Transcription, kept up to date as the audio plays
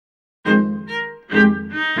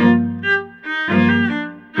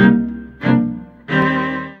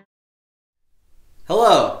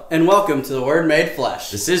welcome to the Word Made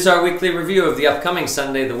Flesh. This is our weekly review of the upcoming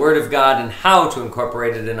Sunday, the Word of God, and how to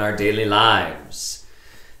incorporate it in our daily lives.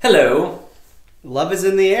 Hello. Love is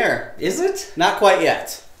in the air. Is it? Not quite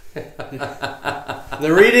yet.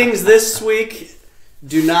 The readings this week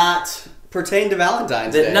do not pertain to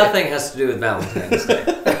Valentine's Day. Nothing has to do with Valentine's Day.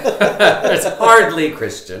 It's hardly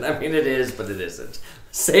Christian. I mean, it is, but it isn't.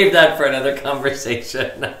 Save that for another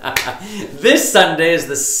conversation. This Sunday is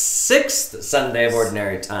the 6th Sunday of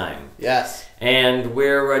Ordinary Time. Yes. And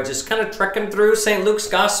we're just kind of trekking through St. Luke's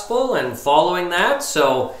Gospel and following that.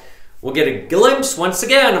 So we'll get a glimpse once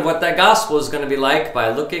again of what that Gospel is going to be like by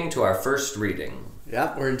looking to our first reading.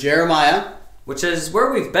 Yep, we're in Jeremiah. Which is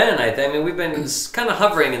where we've been, I think. I mean, we've been kind of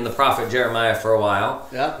hovering in the prophet Jeremiah for a while.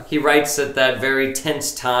 Yep. He writes at that very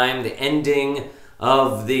tense time, the ending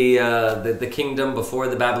of the kingdom before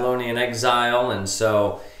the Babylonian exile, and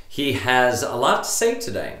so he has a lot to say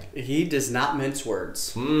today. He does not mince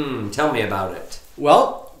words. Tell me about it.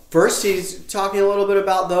 Well, first he's talking a little bit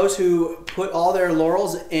about those who put all their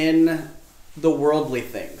laurels in the worldly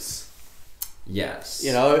things. Yes.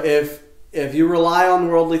 You know, if you rely on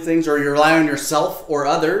worldly things, or you rely on yourself or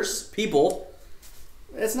others, people,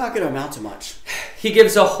 it's not going to amount to much. He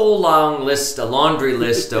gives a whole long list, a laundry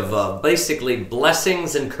list of basically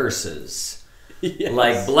blessings and curses. Yes.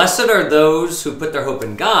 Like, blessed are those who put their hope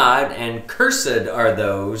in God, and cursed are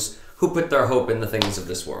those who put their hope in the things of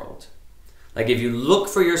this world. Like, if you look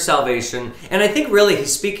for your salvation, and I think really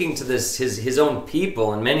he's speaking to this his own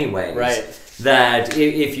people in many ways. Right. That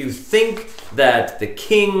if you think that the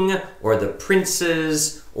king or the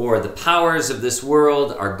princes or the powers of this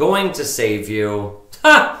world are going to save you,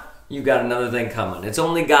 you got another thing coming. It's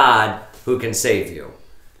only God who can save you.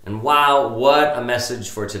 And wow, what a message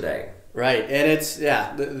for today. Right, and it's,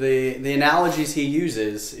 the analogies he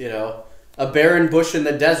uses, you know, a barren bush in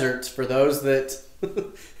the desert for those that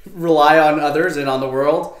rely on others and on the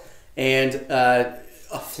world, and a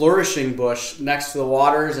flourishing bush next to the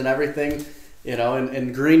waters and everything, you know,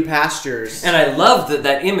 and green pastures. And I love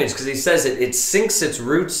that image, because he says it sinks its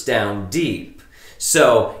roots down deep.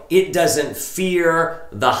 So it doesn't fear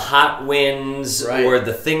the hot winds or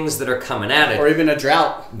the things that are coming at it. Or even a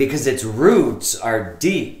drought. Because its roots are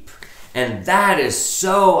deep. And that is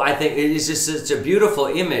so, I think, it is just such a beautiful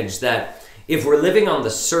image that if we're living on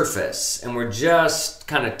the surface and we're just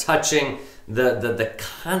kind of touching the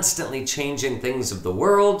constantly changing things of the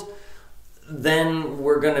world, then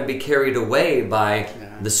we're going to be carried away by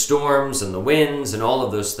the storms and the winds and all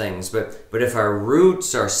of those things. But if our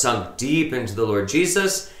roots are sunk deep into the Lord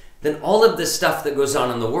Jesus, then all of this stuff that goes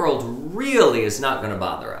on in the world really is not going to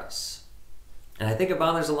bother us. And I think it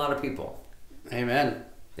bothers a lot of people. Amen.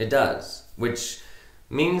 It does. Which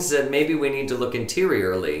means that maybe we need to look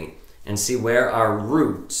interiorly and see where our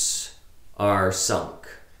roots are sunk.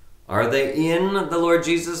 Are they in the Lord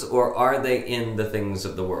Jesus, or are they in the things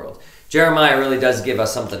of the world? Jeremiah really does give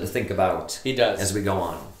us something to think about. He does. As we go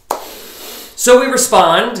on. So we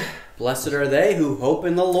respond. Blessed are they who hope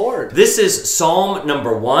in the Lord. This is Psalm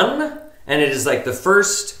number 1, and it is like the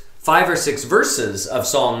first 5 or 6 verses of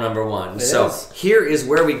Psalm number 1. Here is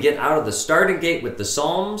where we get out of the starting gate with the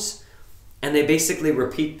Psalms, and they basically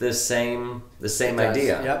repeat the same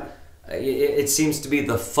idea. Yep. It seems to be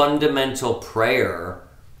the fundamental prayer,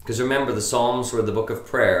 because remember, the Psalms were the book of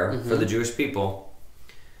prayer for the Jewish people.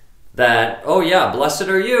 That, blessed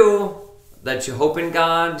are you, that you hope in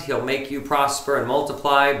God, He'll make you prosper and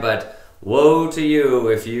multiply, but woe to you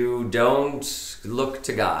if you don't look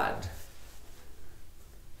to God.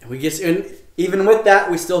 And even with that,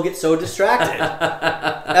 we still get so distracted.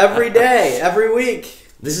 Every day, every week.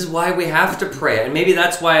 This is why we have to pray. And maybe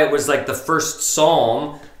that's why it was like the first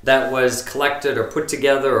psalm that was collected or put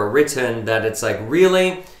together or written, that it's like,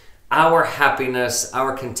 really, our happiness,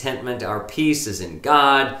 our contentment, our peace is in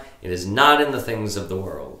God. It is not in the things of the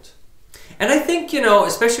world. And I think,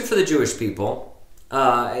 especially for the Jewish people,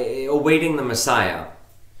 awaiting the Messiah,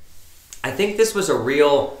 I think this was a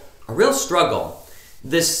real struggle.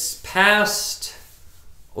 This past,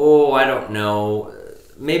 I don't know,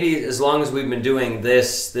 maybe as long as we've been doing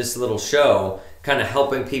this little show, kind of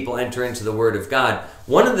helping people enter into the Word of God,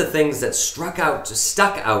 one of the things that stuck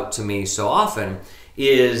out to me so often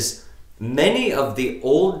is many of the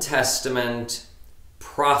Old Testament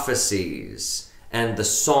prophecies and the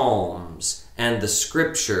Psalms and the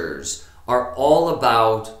Scriptures are all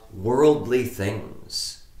about worldly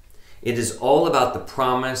things. It is all about the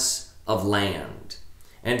promise of land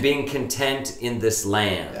and being content in this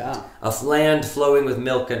land, a land flowing with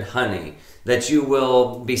milk and honey, that you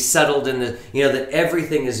will be settled in that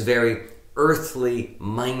everything is very earthly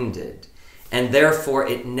minded. And therefore,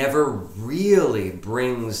 it never really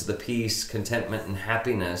brings the peace, contentment, and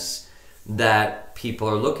happiness that people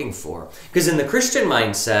are looking for. Because in the Christian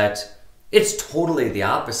mindset, it's totally the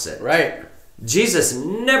opposite. Right. Jesus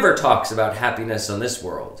never talks about happiness on this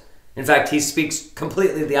world. In fact, he speaks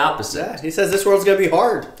completely the opposite. Yeah, he says this world's going to be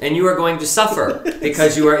hard. And you are going to suffer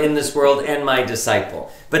because you are in this world and my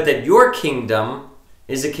disciple. But that your kingdom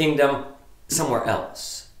is a kingdom somewhere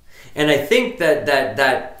else. And I think that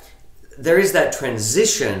there is that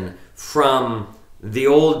transition from the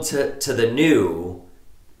old to the new.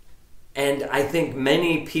 And I think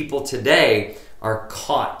many people today are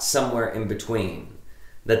caught somewhere in between.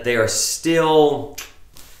 That they are still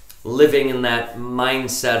living in that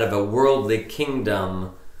mindset of a worldly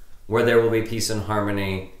kingdom where there will be peace and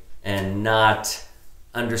harmony, and not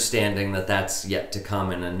understanding that that's yet to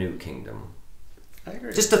come in a new kingdom. I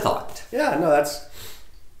agree. Just a thought. Yeah, no, that's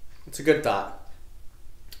a good thought.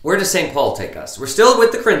 Where does St. Paul take us? We're still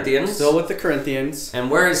with the Corinthians. Still with the Corinthians.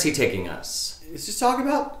 And where is he taking us? It's just talking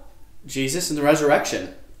about Jesus and the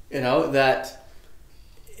resurrection. You know, that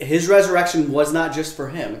his resurrection was not just for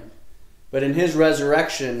him, but in his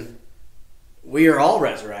resurrection, we are all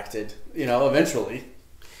resurrected, you know, eventually.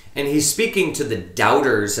 And he's speaking to the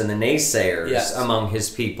doubters and the naysayers Yes. among his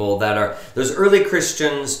people, that are those early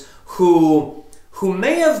Christians who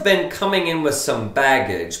may have been coming in with some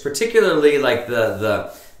baggage, particularly like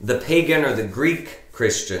the pagan or the Greek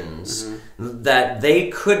Christians, that they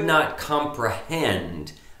could not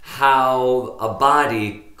comprehend how a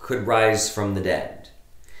body could rise from the dead.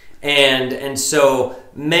 And so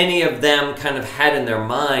many of them kind of had in their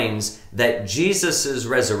minds that Jesus'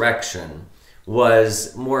 resurrection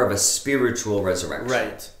was more of a spiritual resurrection.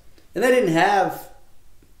 Right. And they didn't have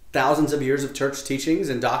thousands of years of church teachings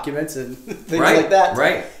and documents and things Right, like that.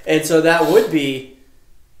 right. And so that would be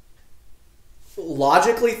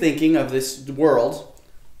logically thinking of this world,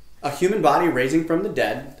 a human body raising from the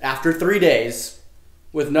dead after 3 days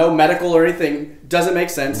with no medical or anything doesn't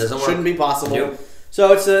make sense. Doesn't work. Shouldn't be possible. Nope.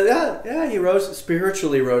 So it's he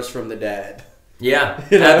spiritually rose from the dead. Yeah,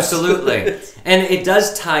 You know? absolutely. And it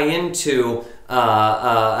does tie into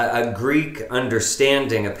a Greek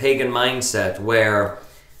understanding, a pagan mindset, where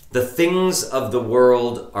the things of the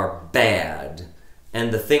world are bad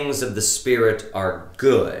and the things of the spirit are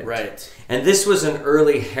good. Right. And this was an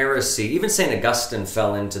early heresy. Even St. Augustine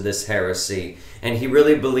fell into this heresy. And he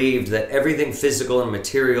really believed that everything physical and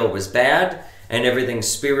material was bad, and everything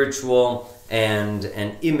spiritual and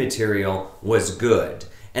immaterial was good.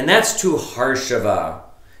 And that's too harsh of a...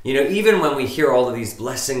 You know, even when we hear all of these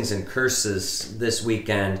blessings and curses this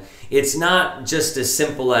weekend, it's not just as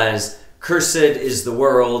simple as cursed is the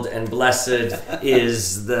world and blessed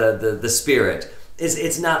is the spirit.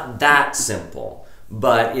 It's not that simple,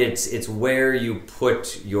 but it's where you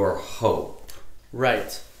put your hope.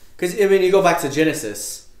 Right. Because, I mean, you go back to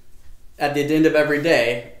Genesis. At the end of every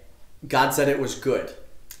day, God said it was good.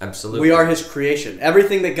 Absolutely. We are his creation.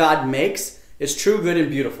 Everything that God makes is true, good, and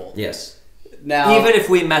beautiful. Yes. Now, Even if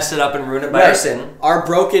we mess it up and ruin it by our sin. our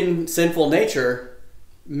broken, sinful nature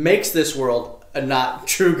makes this world a not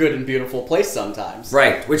true, good, and beautiful place sometimes.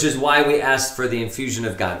 Right. Which is why we ask for the infusion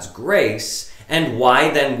of God's grace, and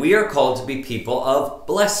why then we are called to be people of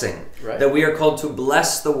blessing. Right. That we are called to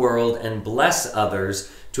bless the world and bless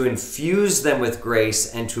others, to infuse them with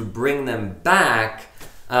grace and to bring them back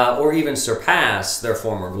or even surpass their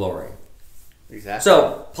former glory. Exactly.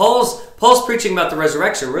 So Paul's preaching about the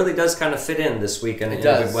resurrection really does kind of fit in this week in a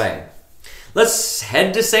good way. Let's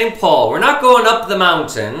head to St. Paul. We're not going up the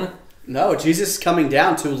mountain. No, Jesus is coming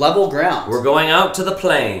down to level ground. We're going out to the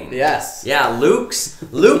plain. Yes. Yeah, Luke's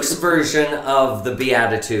version of the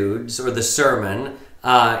Beatitudes or the sermon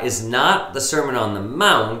is not the Sermon on the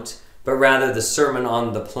Mount, but rather the Sermon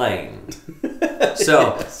on the Plain.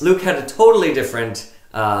 So Yes. Luke had a totally different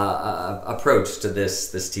approach to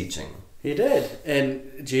this teaching. He did.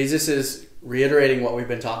 And Jesus is reiterating what we've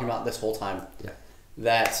been talking about this whole time. Yeah.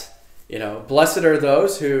 That, you know, blessed are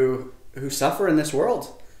those who suffer in this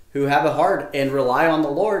world, who have a heart and rely on the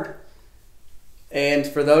Lord. And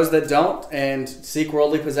for those that don't and seek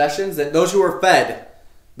worldly possessions, that those who are fed,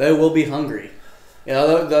 they will be hungry. You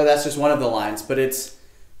know, that's just one of the lines. But it's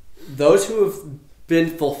those who have been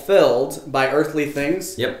fulfilled by earthly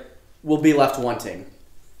things will be left wanting.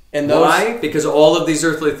 And those, why? Because all of these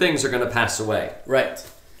earthly things are going to pass away. Right.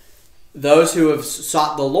 Those who have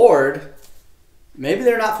sought the Lord, maybe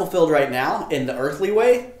they're not fulfilled right now in the earthly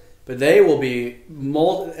way, but they will be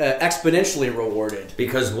exponentially rewarded.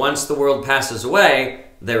 Because once the world passes away,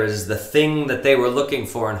 there is the thing that they were looking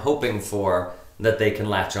for and hoping for that they can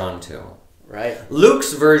latch on to. Right.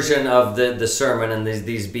 Luke's version of the sermon and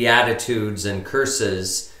these beatitudes and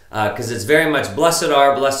curses, because it's very much blessed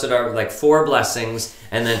are, like 4 blessings,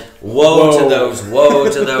 and then woe to those,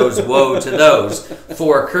 woe to those, woe to those,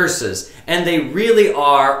 4 curses. And they really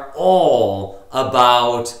are all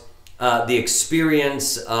about the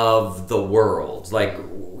experience of the world. Like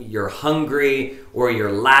you're hungry, or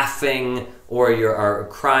you're laughing, or you're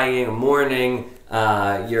crying, or mourning.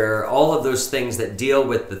 You're all of those things that deal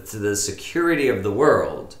with the security of the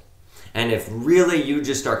world. And if really you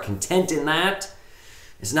just are content in that,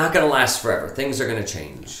 it's not going to last forever. Things are going to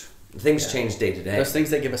change. Things change day to day. Those things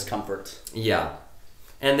that give us comfort. Yeah.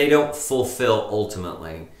 And they don't fulfill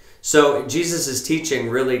ultimately. So Jesus' teaching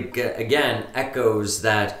really, again, echoes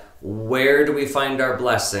that where do we find our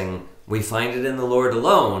blessing? We find it in the Lord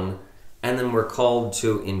alone. And then we're called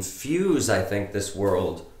to infuse, I think, this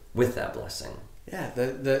world with that blessing. Yeah,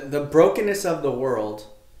 the brokenness of the world,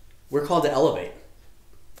 we're called to elevate.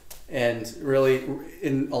 And really,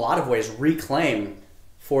 in a lot of ways, reclaim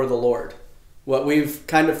for the Lord. What we've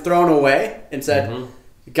kind of thrown away and said,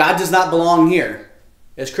 God does not belong here.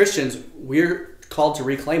 As Christians, we're called to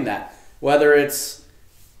reclaim that. Whether it's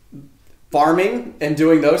farming and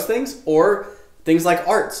doing those things, or things like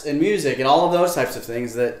arts and music and all of those types of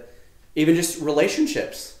things, that even just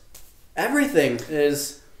relationships. Everything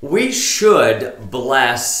is... We should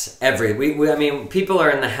bless I mean, people are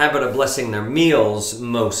in the habit of blessing their meals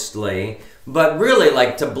mostly, but really,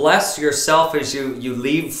 like, to bless yourself as you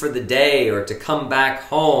leave for the day, or to come back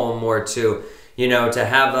home, or to, to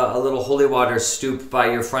have a little holy water stoop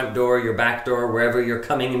by your front door, your back door, wherever your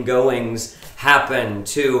coming and goings happen,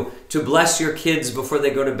 to bless your kids before they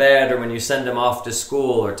go to bed, or when you send them off to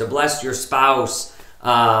school, or to bless your spouse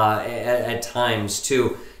at times,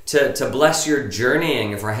 to bless your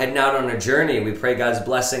journeying. If we're heading out on a journey, we pray God's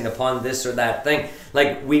blessing upon this or that thing.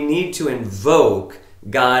 Like, we need to invoke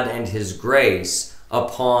God and His grace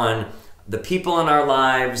upon the people in our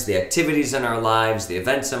lives, the activities in our lives, the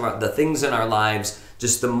events the things in our lives.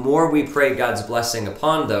 Just the more we pray God's blessing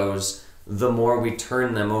upon those, the more we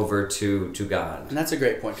turn them over to God. And that's a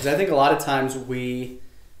great point, because I think a lot of times we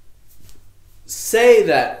say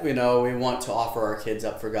that, we want to offer our kids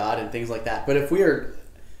up for God and things like that. But if we are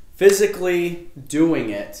physically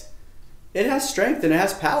doing it, it has strength and it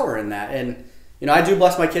has power in that. And, I do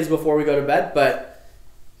bless my kids before we go to bed, but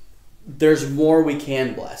there's more we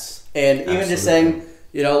can bless. And even just saying,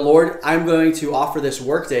 Lord, I'm going to offer this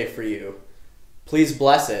workday for you. Please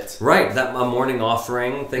bless it. Right, that a morning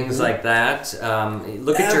offering, things like that.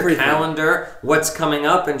 Look at your calendar, what's coming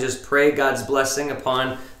up, and just pray God's blessing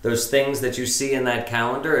upon those things that you see in that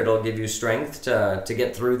calendar. It'll give you strength to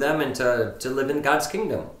get through them and to live in God's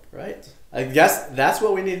kingdom. Right. I guess that's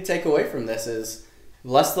what we need to take away from this is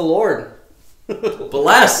bless the Lord.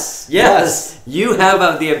 Bless. Yes. Bless. You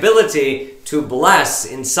have the ability to bless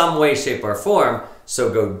in some way, shape, or form.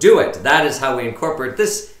 So go do it. That is how we incorporate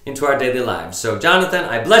this into our daily lives. So, Jonathan,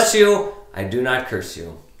 I bless you. I do not curse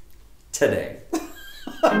you today.